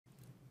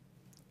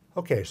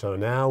Okay, so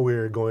now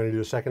we're going to do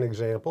a second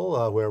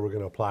example where we're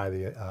going to apply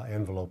the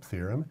envelope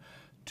theorem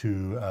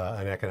to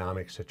an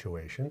economic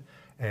situation.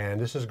 And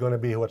this is going to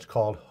be what's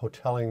called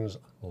Hotelling's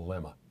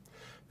lemma.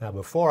 Now,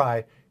 before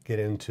I get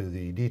into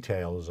the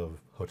details of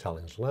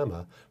Hotelling's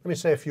lemma, let me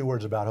say a few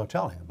words about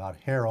Hotelling, about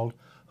Harold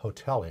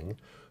Hotelling,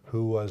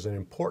 who was an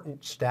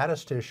important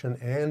statistician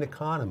and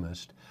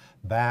economist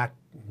back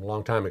a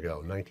long time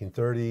ago,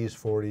 1930s,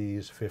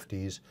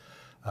 40s,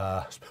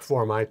 50s,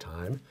 before my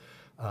time.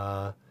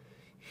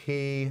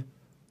 He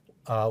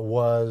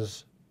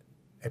was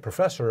a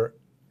professor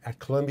at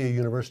Columbia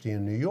University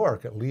in New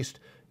York, at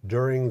least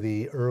during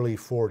the early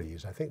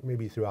 40s. I think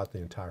maybe throughout the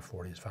entire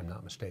 40s, if I'm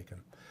not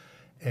mistaken.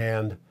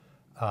 And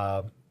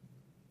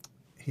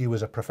he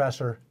was a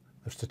professor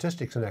of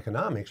statistics and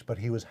economics, but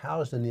he was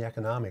housed in the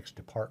economics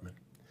department.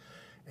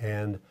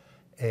 And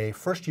a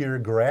first-year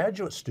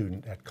graduate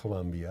student at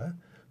Columbia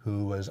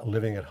who was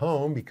living at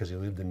home because he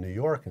lived in New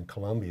York and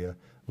Columbia,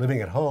 living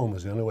at home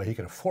was the only way he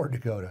could afford to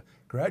go to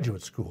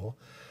graduate school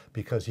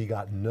because he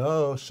got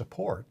no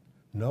support,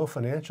 no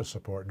financial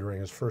support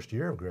during his first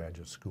year of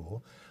graduate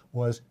school,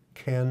 was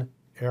Ken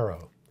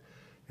Arrow.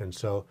 And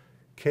so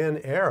Ken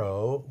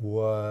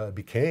Arrow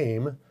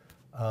became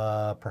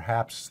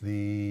perhaps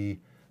the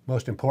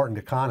most important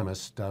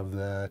economist of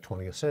the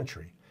 20th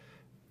century,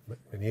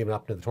 and even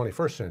up to the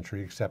 21st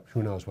century, except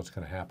who knows what's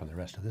going to happen the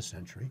rest of this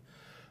century.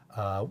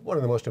 One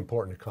of the most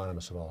important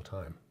economists of all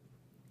time.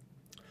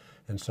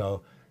 And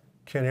so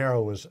Ken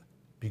Arrow was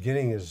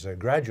beginning his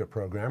graduate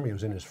program. He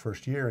was in his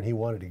first year and he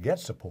wanted to get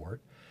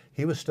support.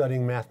 He was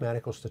studying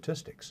mathematical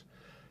statistics.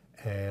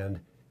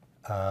 And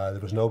there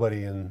was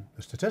nobody in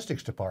the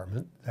statistics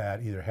department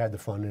that either had the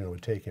funding or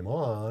would take him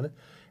on.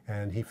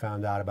 And he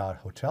found out about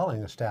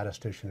Hotelling, a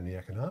statistician in the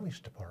economics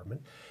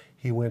department.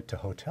 He went to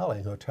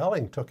Hotelling.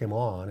 Hotelling took him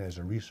on as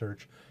a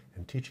research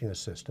and teaching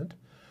assistant.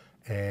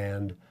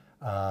 And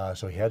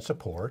so he had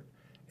support.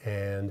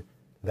 And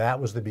that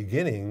was the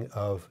beginning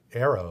of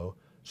Arrow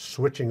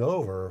switching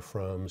over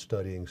from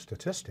studying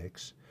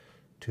statistics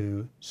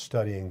to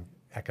studying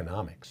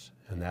economics.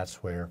 And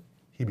that's where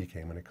he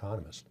became an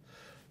economist.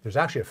 There's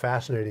actually a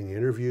fascinating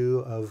interview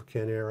of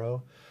Ken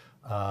Arrow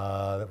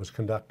that was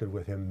conducted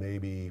with him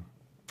maybe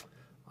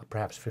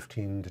perhaps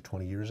 15 to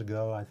 20 years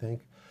ago, I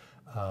think.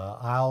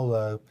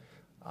 I'll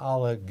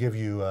give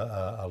you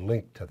a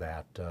link to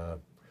that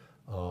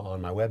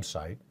on my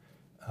website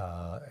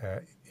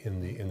in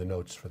the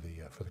notes for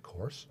the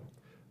course.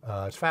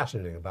 It's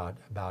fascinating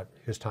about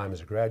his time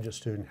as a graduate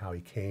student, how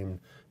he came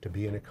to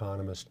be an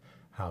economist,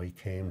 how he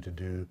came to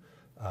do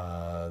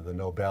the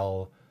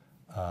Nobel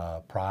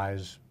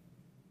Prize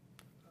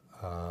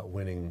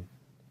winning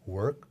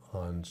work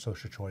on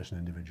social choice and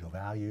individual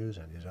values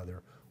and his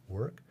other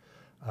work.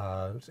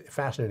 It's a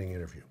fascinating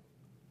interview.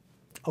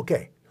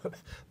 Okay,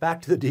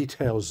 back to the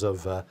details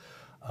of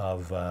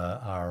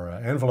our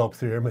envelope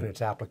theorem and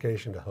its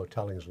application to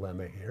Hotelling's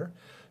lemma here.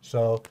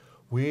 So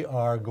we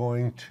are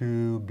going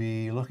to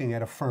be looking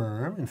at a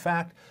firm. In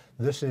fact,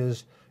 this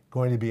is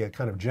going to be a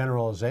kind of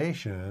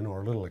generalization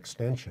or a little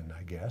extension,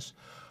 I guess,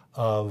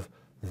 of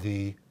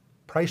the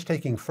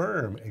price-taking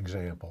firm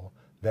example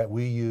that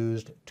we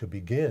used to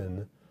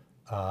begin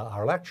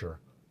our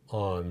lecture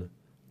on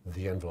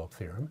the envelope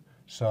theorem.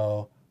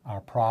 So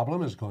our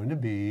problem is going to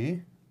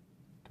be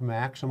to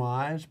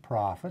maximize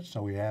profits.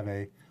 So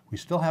we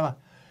still have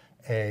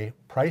a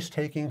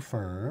price-taking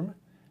firm,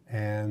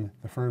 and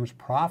the firm's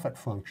profit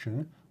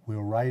function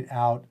we'll write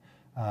out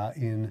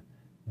in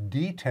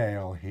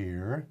detail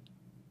here,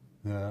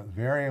 the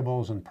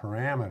variables and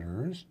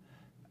parameters,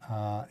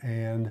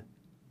 and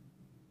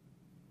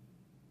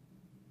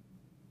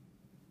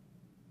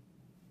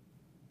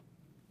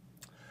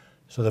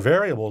so the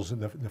variables,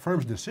 the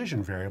firm's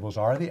decision variables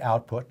are the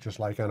output, just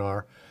like in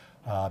our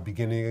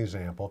beginning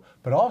example,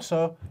 but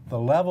also the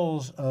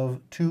levels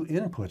of two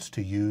inputs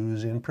to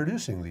use in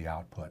producing the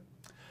output.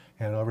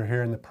 And over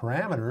here in the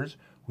parameters,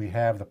 we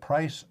have the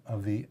price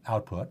of the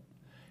output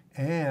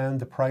and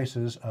the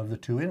prices of the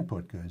two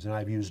input goods. And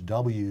I've used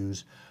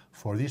W's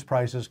for these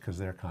prices because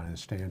they're kind of the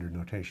standard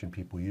notation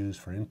people use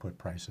for input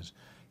prices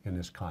in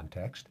this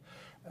context.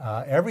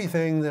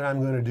 Everything that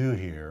I'm going to do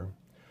here,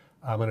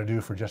 I'm going to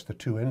do for just the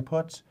two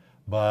inputs,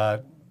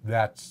 but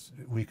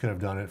we could have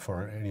done it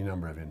for any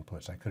number of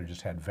inputs. I could have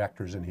just had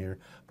vectors in here,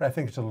 but I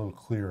think it's a little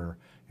clearer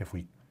if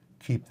we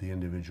keep the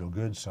individual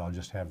goods, so I'll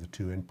just have the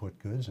two input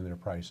goods and their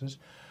prices.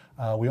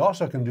 We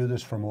also can do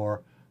this for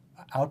more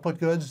output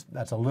goods.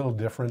 That's a little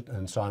different,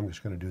 and so I'm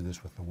just going to do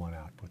this with the one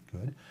output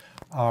good.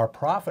 Our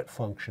profit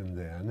function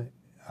then,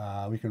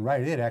 we can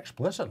write it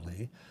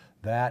explicitly.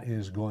 That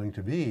is going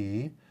to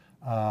be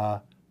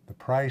the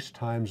price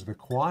times the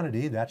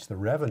quantity, that's the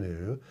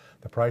revenue,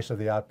 the price of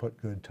the output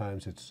good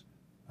times its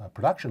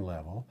production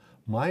level,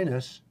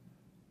 minus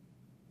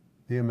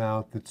the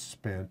amount that's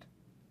spent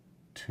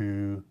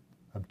to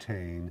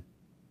obtain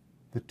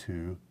the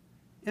two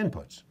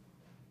inputs.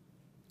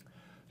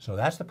 So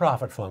that's the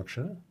profit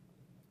function.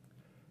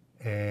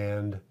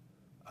 And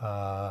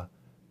now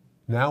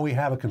we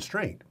have a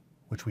constraint,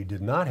 which we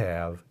did not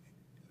have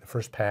the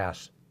first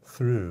pass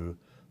through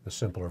the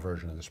simpler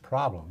version of this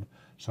problem.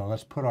 So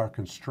let's put our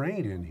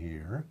constraint in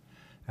here,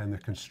 and the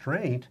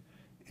constraint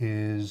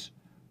is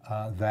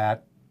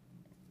that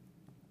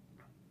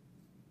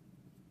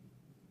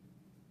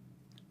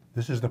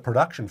this is the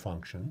production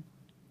function,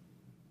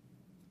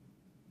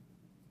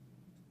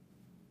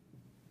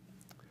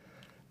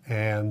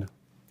 and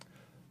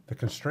the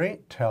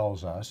constraint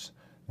tells us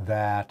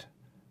that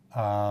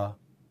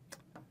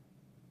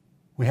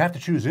we have to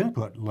choose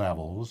input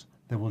levels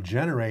that will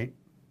generate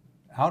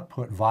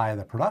output via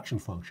the production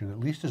function at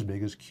least as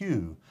big as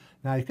Q.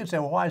 Now you could say,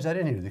 well, why is that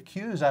in here? The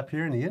Q is up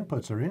here and the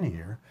inputs are in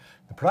here.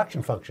 The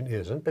production function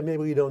isn't, but maybe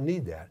we don't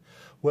need that.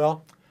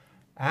 Well,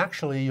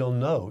 actually you'll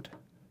note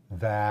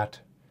that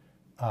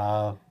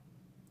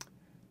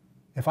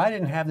if I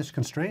didn't have this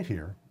constraint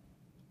here,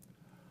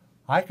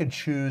 I could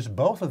choose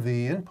both of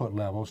the input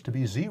levels to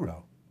be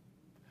 0.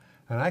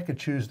 And I could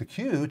choose the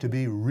Q to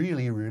be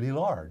really, really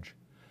large.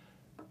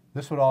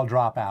 This would all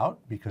drop out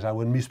because I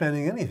wouldn't be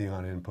spending anything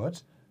on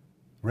inputs.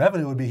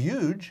 Revenue would be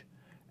huge,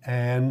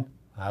 and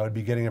I would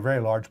be getting a very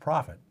large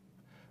profit.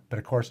 But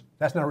of course,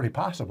 that's not really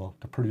possible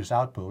to produce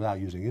output without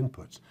using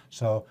inputs.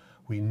 So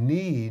we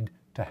need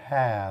to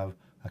have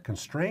a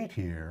constraint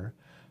here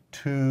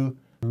to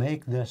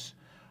make this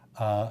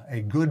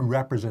a good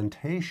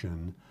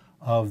representation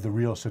of the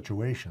real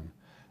situation,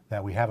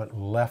 that we haven't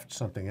left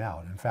something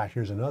out. In fact,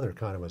 here's another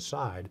kind of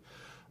aside.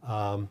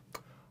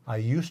 I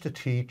used to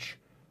teach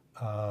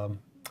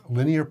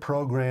linear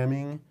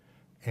programming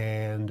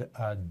and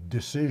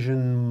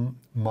decision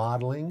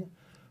modeling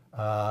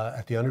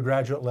at the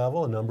undergraduate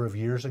level a number of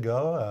years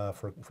ago,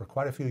 for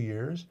quite a few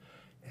years.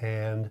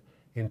 And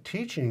in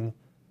teaching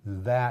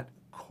that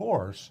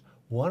course,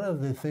 one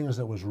of the things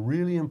that was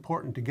really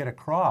important to get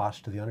across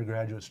to the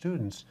undergraduate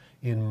students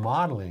in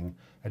modeling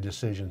a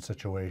decision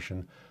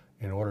situation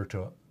in order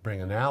to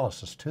bring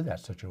analysis to that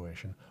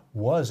situation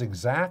was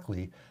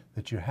exactly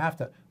that you have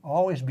to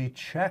always be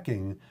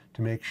checking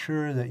to make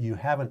sure that you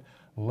haven't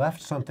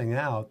left something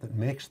out that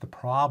makes the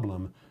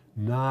problem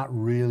not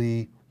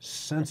really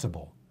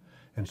sensible.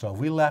 And so if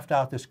we left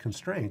out this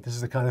constraint, this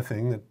is the kind of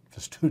thing that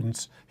the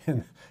students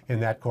in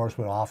that course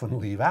would often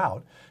leave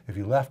out. If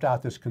you left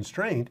out this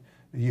constraint,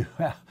 you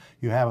have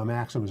a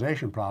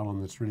maximization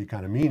problem that's really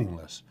kind of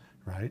meaningless,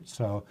 right?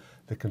 So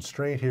the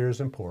constraint here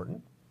is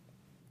important.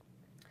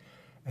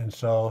 And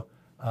so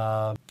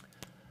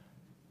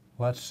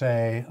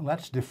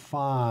let's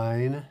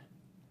define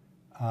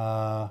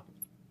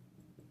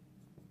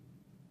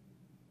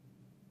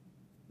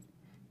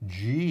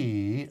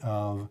G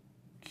of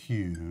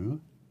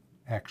Q,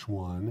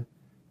 x1,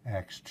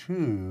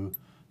 x2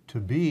 to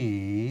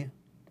be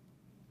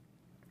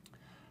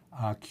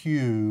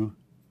Q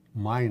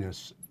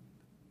minus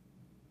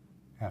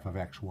f of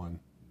x1,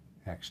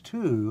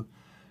 x2,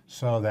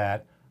 so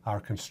that our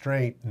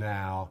constraint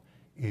now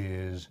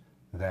is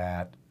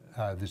that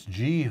this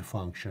G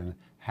function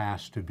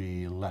has to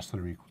be less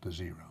than or equal to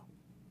 0.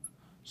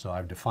 So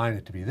I've defined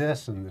it to be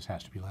this, and this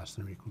has to be less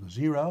than or equal to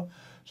 0.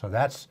 So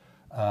that's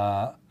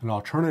an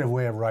alternative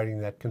way of writing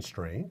that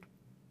constraint.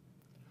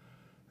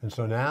 And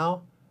so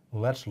now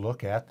let's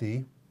look at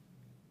the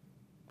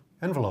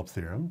envelope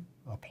theorem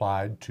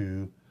applied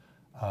to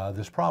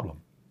this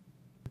problem.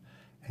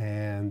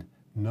 And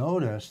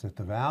notice that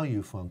the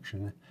value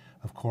function,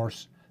 of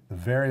course, the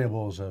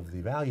variables of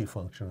the value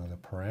function are the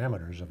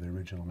parameters of the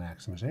original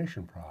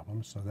maximization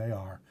problem. So they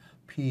are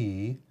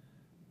P,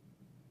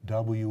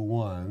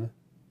 W1,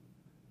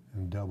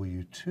 and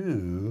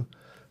W2.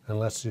 And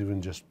let's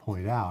even just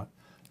point out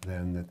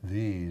then that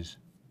these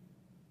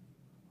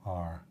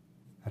are,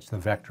 that's the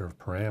vector of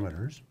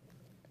parameters.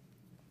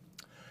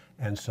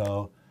 And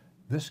so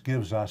this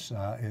gives us,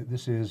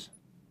 this is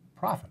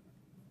profit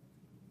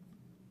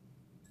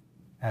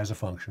as a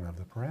function of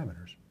the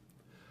parameters.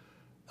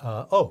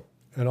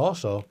 And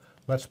also,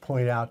 let's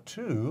point out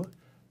too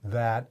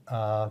that,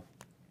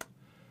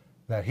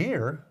 that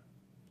here,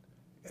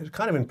 it's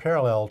kind of in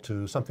parallel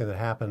to something that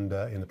happened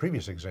in the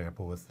previous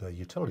example with the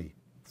utility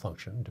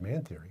function,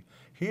 demand theory.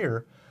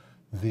 Here,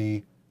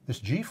 this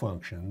G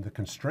function, the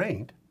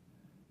constraint,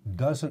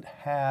 doesn't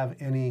have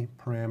any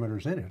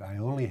parameters in it. I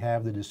only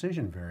have the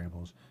decision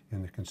variables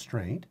in the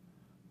constraint.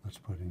 Let's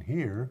put in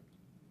here.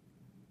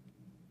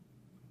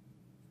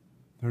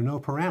 There are no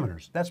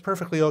parameters. That's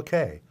perfectly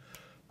okay.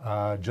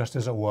 Just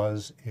as it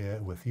was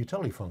with the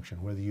utility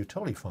function, where the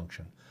utility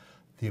function,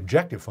 the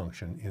objective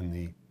function in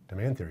the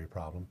demand theory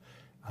problem,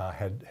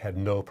 had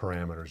no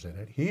parameters in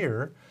it.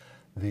 Here,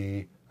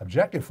 the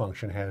objective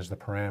function has the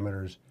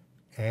parameters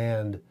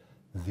and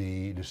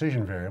the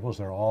decision variables.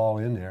 They're all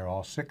in there,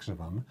 all 6 of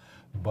them,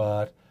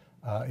 but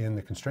in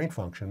the constraint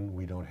function,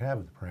 we don't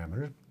have the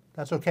parameters.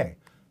 That's okay.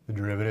 The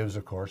derivatives,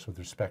 of course, with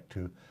respect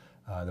to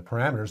the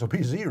parameters will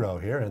be 0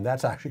 here, and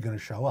that's actually going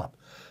to show up.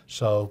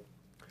 So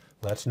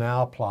let's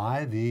now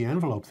apply the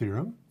envelope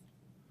theorem.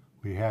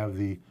 We have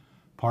the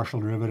partial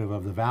derivative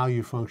of the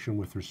value function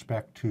with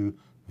respect to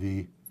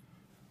the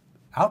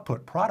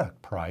output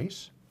product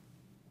price.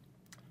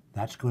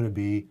 That's going to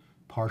be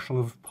partial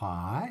of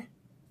pi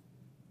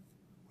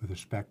with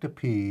respect to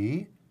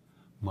P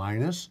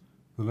minus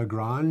the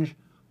Lagrange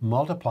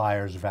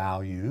multiplier's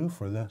value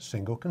for the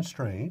single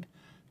constraint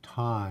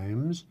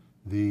times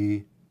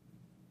the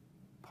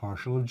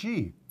partial of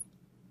g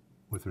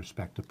with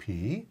respect to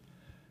p.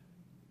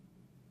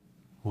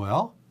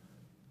 Well,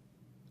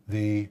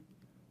 the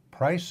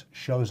price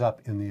shows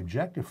up in the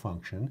objective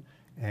function,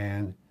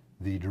 and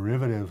the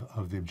derivative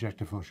of the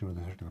objective function with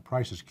respect to the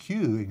price is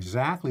q,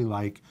 exactly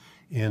like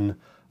in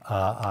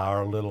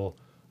our little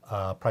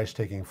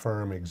price-taking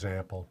firm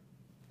example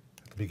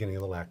at the beginning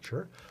of the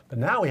lecture. But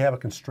now we have a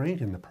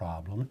constraint in the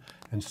problem,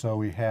 and so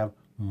we have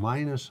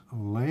minus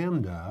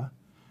lambda,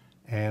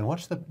 and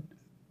what's the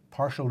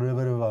partial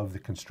derivative of the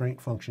constraint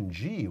function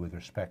g with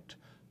respect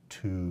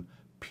to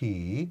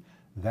p?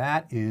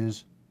 That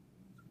is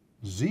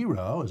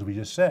 0. As we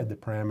just said, the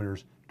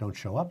parameters don't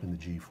show up in the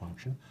g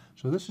function,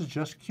 so this is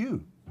just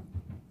q.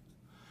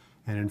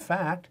 And in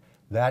fact,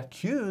 that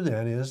q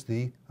then is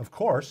the, of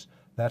course,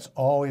 that's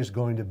always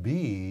going to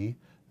be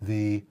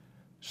the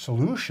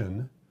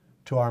solution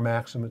to our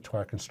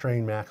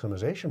constrained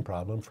maximization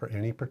problem for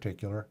any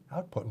particular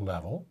output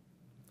level.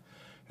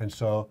 And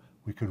so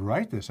we could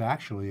write this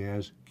actually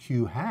as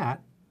q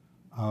hat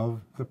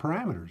of the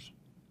parameters.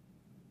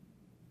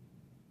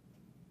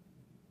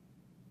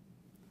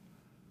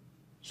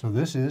 So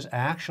this is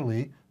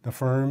actually the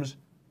firm's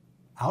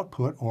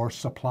output or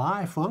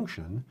supply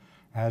function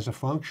as a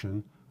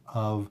function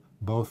of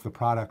both the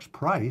product's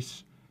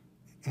price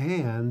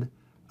and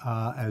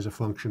as a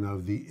function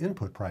of the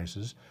input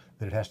prices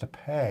that it has to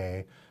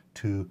pay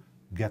to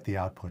get the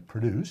output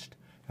produced.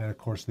 And of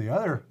course, the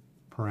other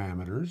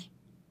parameters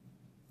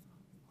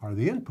are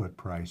the input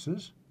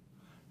prices.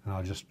 And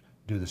I'll just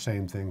do the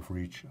same thing for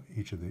each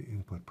of the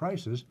input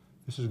prices.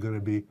 This is going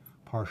to be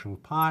partial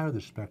of pi with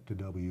respect to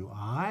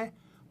wi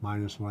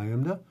minus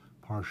lambda,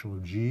 partial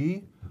of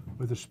g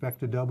with respect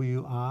to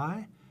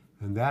wi.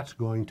 And that's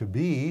going to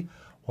be,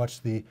 what's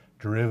the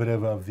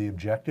derivative of the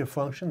objective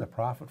function, the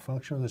profit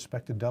function with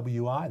respect to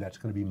wi? That's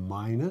going to be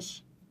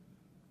minus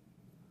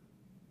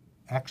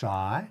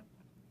xi.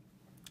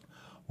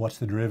 What's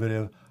the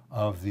derivative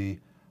of the,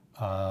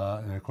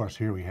 and of course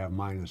here we have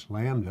minus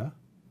lambda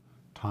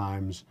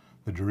times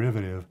the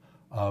derivative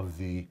of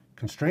the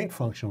constraint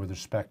function with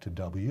respect to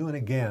w. And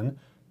again,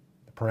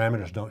 the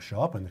parameters don't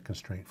show up in the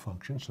constraint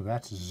function, so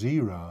that's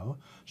 0.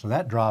 So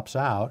that drops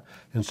out.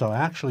 And so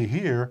actually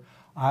here,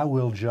 I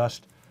will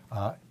just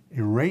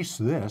erase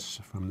this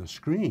from the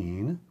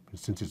screen,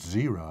 since it's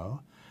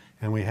 0,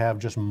 and we have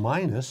just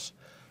minus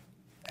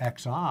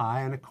xi,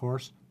 and of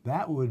course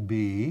that would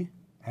be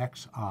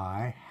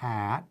xi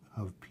hat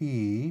of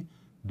p,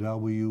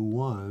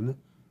 w1,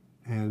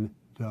 and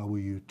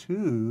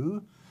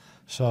w2.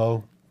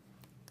 So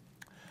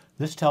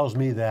this tells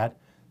me that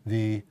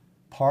the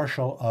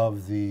partial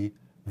of the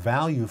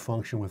value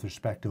function with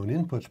respect to an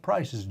input's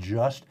price is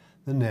just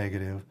the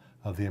negative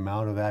of the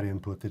amount of that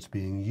input that's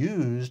being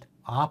used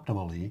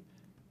optimally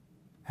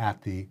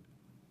at the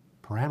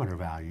parameter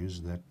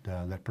values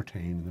that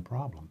pertain in the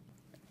problem.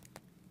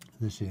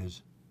 This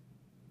is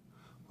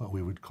what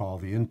we would call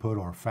the input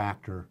or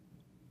factor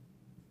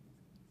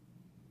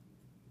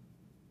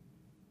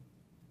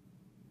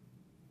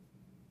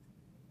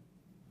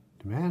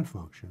demand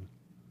function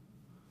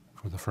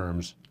for the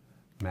firm's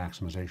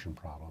maximization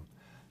problem.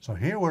 So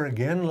here we're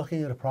again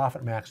looking at a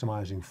profit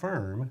maximizing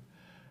firm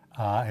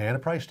and a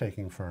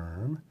price-taking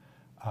firm,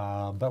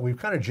 but we've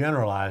kind of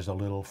generalized a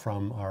little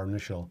from our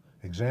initial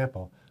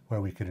example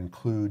where we could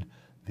include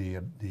the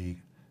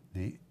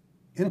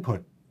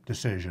input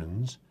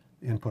decisions,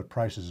 input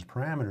prices as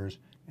parameters,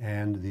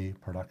 and the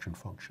production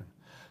function.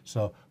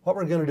 So what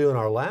we're going to do in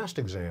our last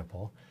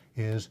example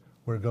is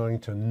we're going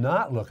to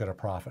not look at a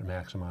profit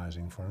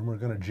maximizing firm. We're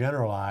going to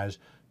generalize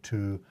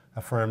to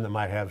a firm that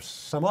might have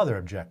some other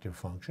objective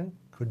function.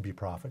 Could be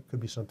profit, could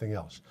be something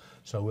else.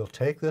 So we'll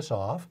take this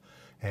off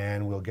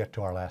and we'll get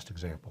to our last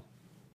example.